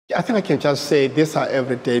I think I can just say these are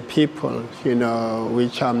everyday people,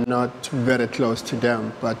 which I'm not very close to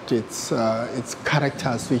them, but it's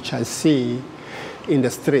characters which I see in the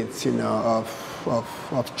streets,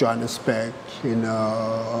 of Johannesburg,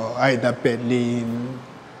 either Berlin,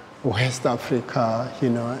 West Africa,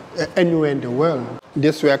 anywhere in the world.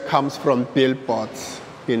 This work comes from billboards,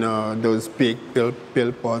 those big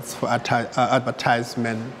billboards for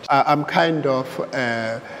advertisement. I'm kind of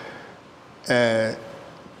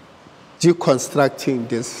deconstructing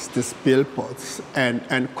these billboards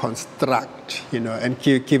and construct, and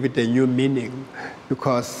give it a new meaning,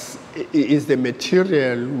 because it is the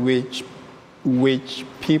material which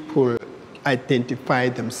people identify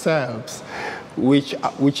themselves,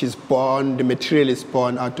 which is born, the material is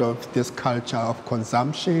born out of this culture of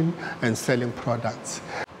consumption and selling products.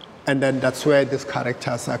 And then that's where these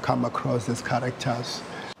characters, I come across these characters.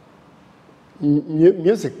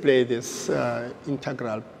 Music plays this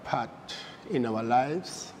integral part in our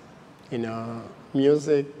lives.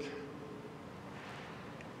 Music,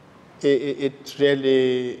 it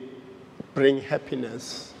really brings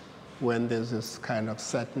happiness when there's this kind of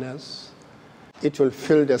sadness. It will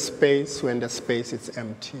fill the space when the space is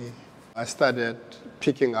empty. I started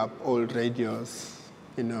picking up old radios,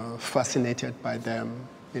 fascinated by them,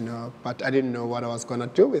 but I didn't know what I was going to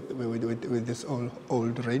do with these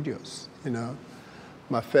old radios,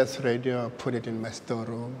 My first radio, I put it in my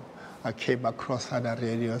storeroom. I came across other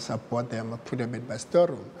radios, I bought them, I put them in my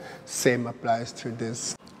storeroom. Same applies to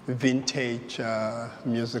these vintage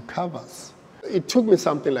music covers. It took me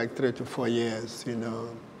something like 3 to 4 years,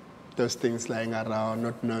 those things lying around,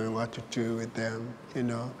 not knowing what to do with them,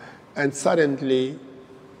 And suddenly,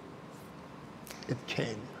 it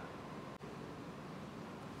came.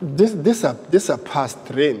 These are past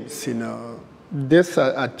dreams, These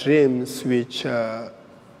are dreams which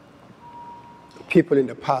people in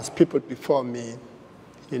the past, people before me,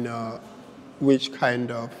 which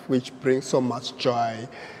bring so much joy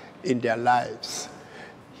in their lives.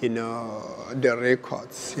 The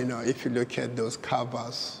records, if you look at those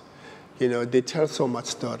covers, they tell so much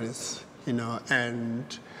stories,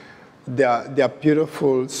 and there are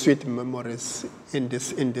beautiful, sweet memories in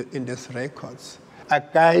these records. I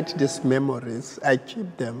guide these memories, I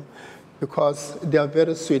keep them, because they are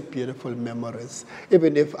very sweet, beautiful memories.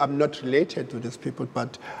 Even if I'm not related to these people,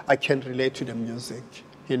 but I can relate to the music,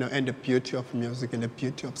 and the beauty of music and the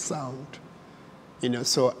beauty of sound.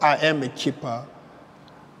 So I am a keeper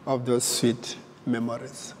of those sweet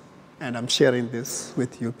memories. And I'm sharing this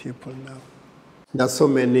with you people now. There's so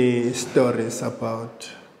many stories about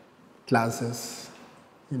glasses,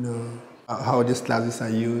 how these glasses are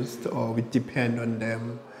used, or we depend on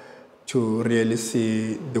them to really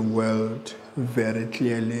see the world very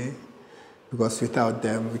clearly, because without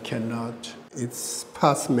them we cannot. It's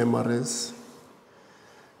past memories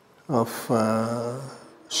of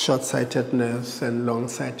short-sightedness and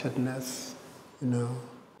long-sightedness,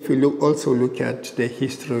 If you also look at the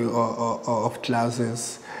history of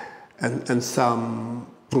glasses and some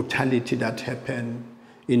brutality that happened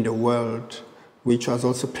in the world, which was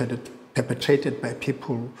also perpetrated by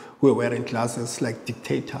people who were wearing glasses like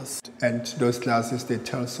dictators. And those glasses, they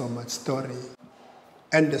tell so much story.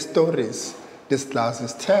 And the stories these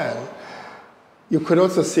glasses tell, you could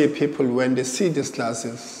also see people, when they see these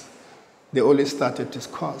glasses, they always start a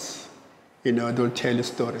discourse. They'll tell you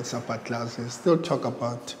stories about glasses. They'll talk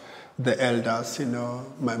about the elders,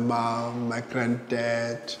 my mom, my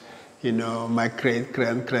granddad, my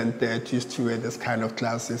great-granddad used to wear this kind of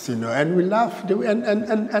glasses, and we laugh,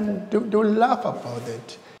 and they'll laugh about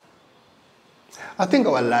it. I think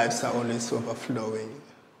our lives are always overflowing.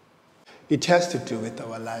 It has to do with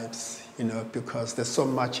our lives, because there's so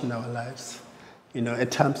much in our lives. At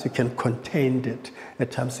times you can contain it, at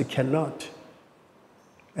times you cannot.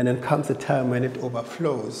 And then comes a time when it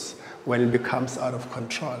overflows, when it becomes out of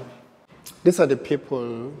control. These are the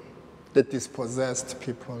people, the dispossessed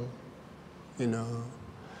people,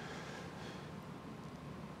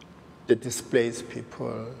 the displaced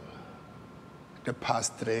people, the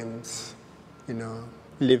past dreams,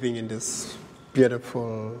 living in this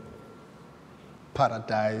beautiful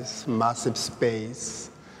paradise, massive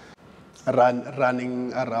space,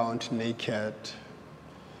 running around naked.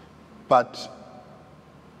 But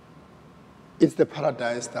it's the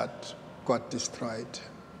paradise that got destroyed,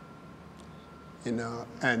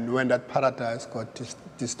 and when that paradise got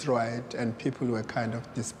destroyed and people were kind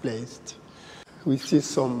of displaced, we see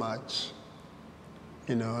so much,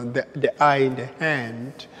 the eye in the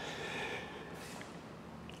hand.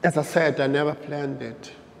 As I said, I never planned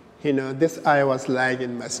it. This eye was lying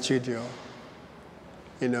in my studio,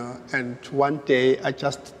 you know. And one day I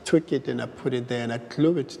just took it and I put it there and I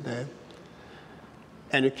glued it there.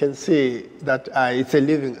 And you can see that eye, it's a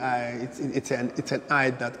living eye, it's an eye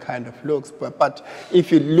that kind of looks. But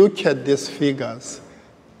if you look at these figures,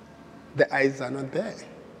 the eyes are not there.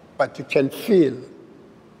 But you can feel,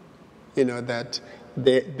 you know, that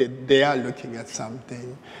they are looking at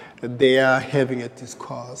something, they are having a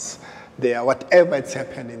discourse, they are whatever is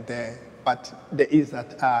happening there. But there is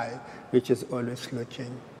that eye which is always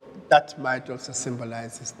looking. That might also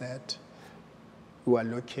symbolizes that we are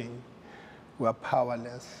looking. We are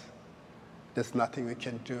powerless. There's nothing we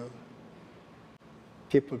can do.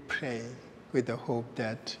 People pray with the hope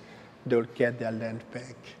that they'll get their land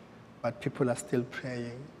back. But people are still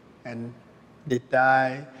praying, and they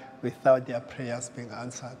die without their prayers being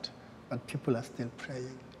answered. But people are still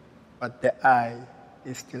praying. But the eye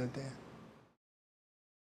is still there.